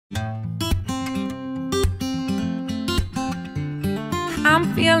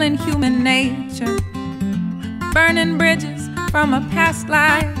I'm feeling human nature, burning bridges from a past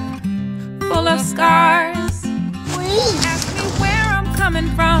life, full of scars. Ask me where I'm coming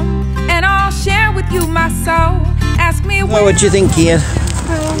from, and I'll share with you my soul. Ask me what you think, Kian?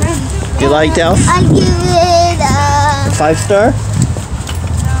 You liked Elf? I give it a 5-star?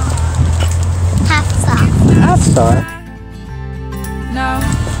 half star. Half-star? No.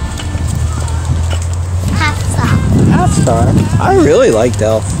 Half star. Half-star? I really liked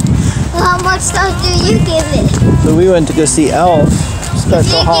Elf. Well, how much stars do you give it? So we went to go see Elf.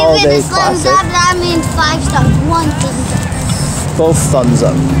 Special holiday If you give it a thumbs classic. up, that means 5 stars. 1 thumbs up. Both thumbs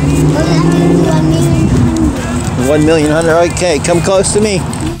up. Well, that means 1,000,000. 1,000,000. Okay, come close to me.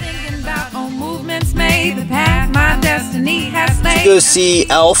 Thinking about old movements made the path my destiny has laid. Go see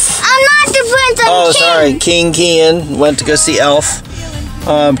Elf. I'm not the prince, I'm Oh, king. sorry, King Kian went to go see Elf.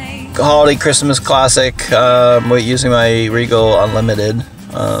 Holiday Christmas classic. Using my Regal Unlimited.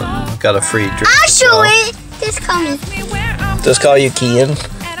 Got a free drink. I'll show it. Just call me. Just call you Kian.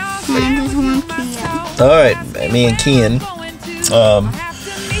 I just want Kia. All right, me and Kian.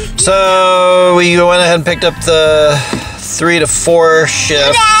 So we went ahead and picked up the 3 to 4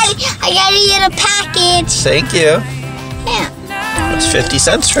 shift. Daddy, I gotta get a package. Thank you. Yeah. That's 50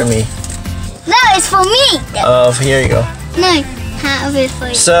 cents for me. No, it's for me. Here you go. No, have it for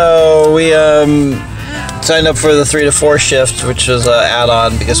you. So we signed up for the 3 to 4 shift, which was an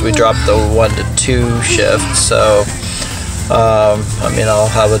add-on because we dropped the 1 to 2 shift. So I mean, I'll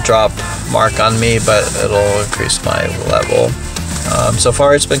have a drop mark on me, but it'll increase my level. So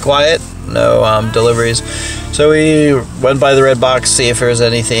far it's been quiet, no deliveries. So we went by the red box, see if there was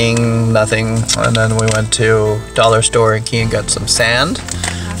anything, nothing, and then we went to dollar store and Kian got some sand.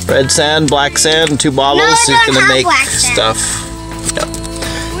 Red sand, black sand, and 2 bottles. No, I He's don't gonna have make black sand. stuff. Yeah.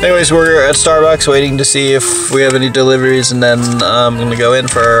 Anyways, we're at Starbucks waiting to see if we have any deliveries, and then I'm gonna go in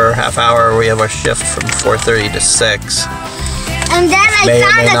for a half hour. We have our shift from 4:30 to 6. And then I May or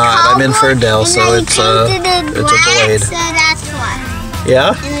found may a not. I'm in for a Dell, cardboard, so and it's I painted it a black, delayed. so that's why.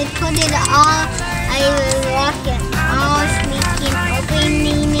 Yeah? And I put it all, I was walking, all sneaking,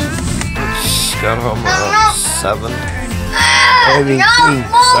 opening it. Got home No. at 7. Maybe No, King,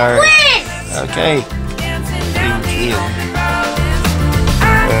 more sorry. wins! Okay. King Kian.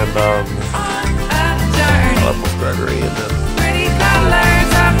 And I'll up with Gregory, and then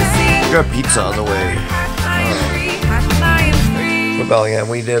we got pizza on the way. For Bellingham,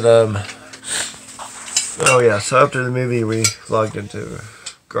 we did oh yeah, so after the movie we logged into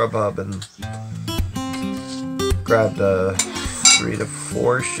Grubhub and grabbed a 3 to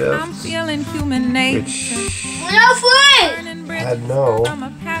 4 shift, which No food! had no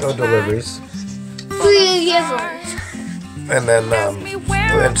deliveries. Free givers. And then we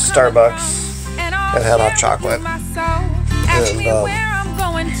went to Starbucks and had hot chocolate. And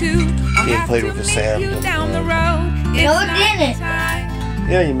he played with the sand. And, No, it didn't.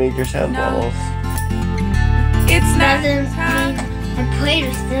 yeah, you made your sand bubbles. Doesn't mean I played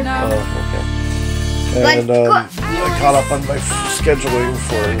with them. Oh, okay. And I caught up on my scheduling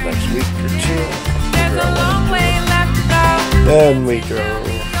for the next week or 2. Then we drove.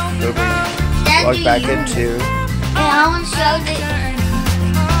 Then we logged back into. And I want to show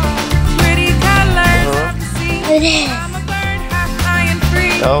it is.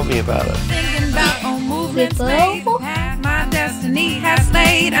 Tell me about it.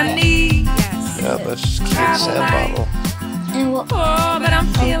 Yeah, let's just keep the sand bottle. And what?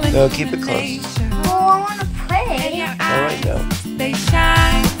 No, keep it close. Oh, I want to play. All right, now.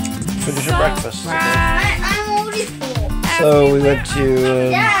 Finish your breakfast. Okay? I'm already full. So we went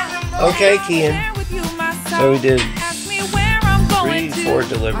to. Okay, Kian. So we did 3, 4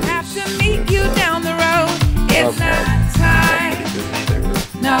 deliveries. With,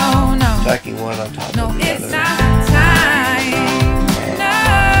 No, no. Stacking one on top No, of the it's other. not time.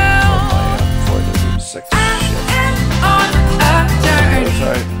 No. 4 to 6 shifts. On a journey. Oh,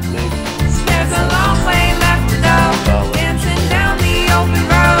 sorry. There's a long way left to go. Dancing down the open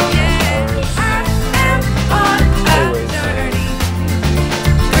road. I am on a journey.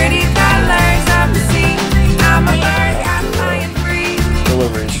 Pretty colors of the sea. I'm a bird, I'm flying free.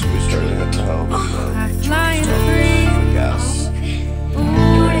 Deliveries. We started at home. I'm flying free. For gas.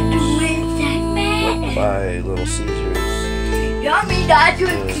 Went by Little Caesars. Yummy, that's And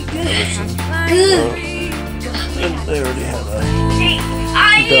Everson. good. And they already had a I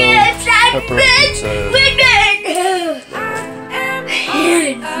need a pepperoni pizza.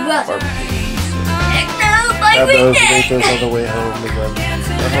 Barbecue. Had those, ate those on the way home, and then got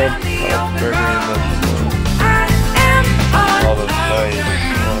home, caught up Gregory, and then all the night.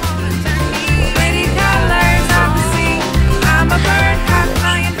 Pretty colors of the sea. I'm a bird.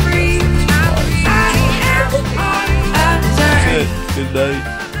 Good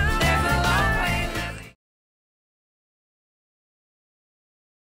night.